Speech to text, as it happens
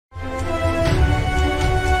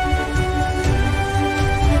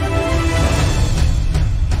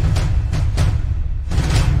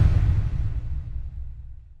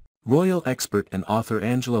royal expert and author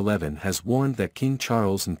Angela Levin has warned that King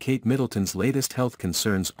Charles and Kate Middleton's latest health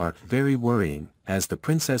concerns are very worrying, as the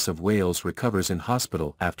Princess of Wales recovers in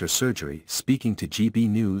hospital after surgery. Speaking to GB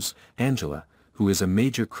News, Angela, who is a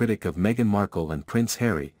major critic of Meghan Markle and Prince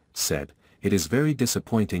Harry, said, "It is very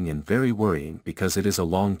disappointing and very worrying because it is a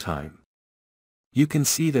long time. You can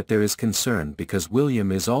see that there is concern because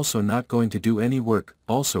William is also not going to do any work."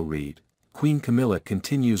 Also read, Queen Camilla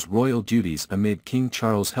continues royal duties amid King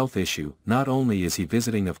Charles' health issue. Not only is he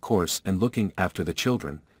visiting of course and looking after the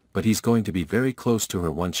children, but he's going to be very close to her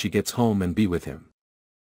once she gets home and be with him.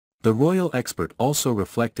 The royal expert also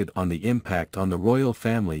reflected on the impact on the royal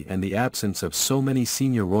family and the absence of so many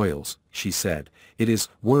senior royals. She said, "It is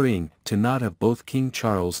worrying to not have both King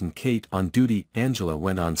Charles and Kate on duty." Angela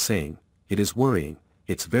went on saying, "It is worrying,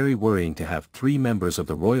 it's very worrying to have 3 members of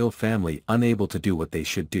the royal family unable to do what they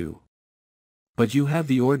should do. But you have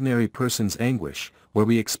the ordinary person's anguish, where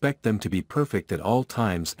we expect them to be perfect at all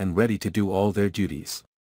times and ready to do all their duties."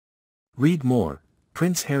 Read more,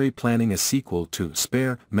 Prince Harry planning a sequel to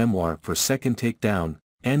Spare memoir for second takedown.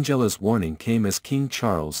 Angela's warning came as King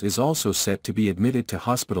Charles is also set to be admitted to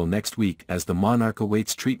hospital next week as the monarch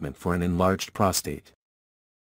awaits treatment for an enlarged prostate.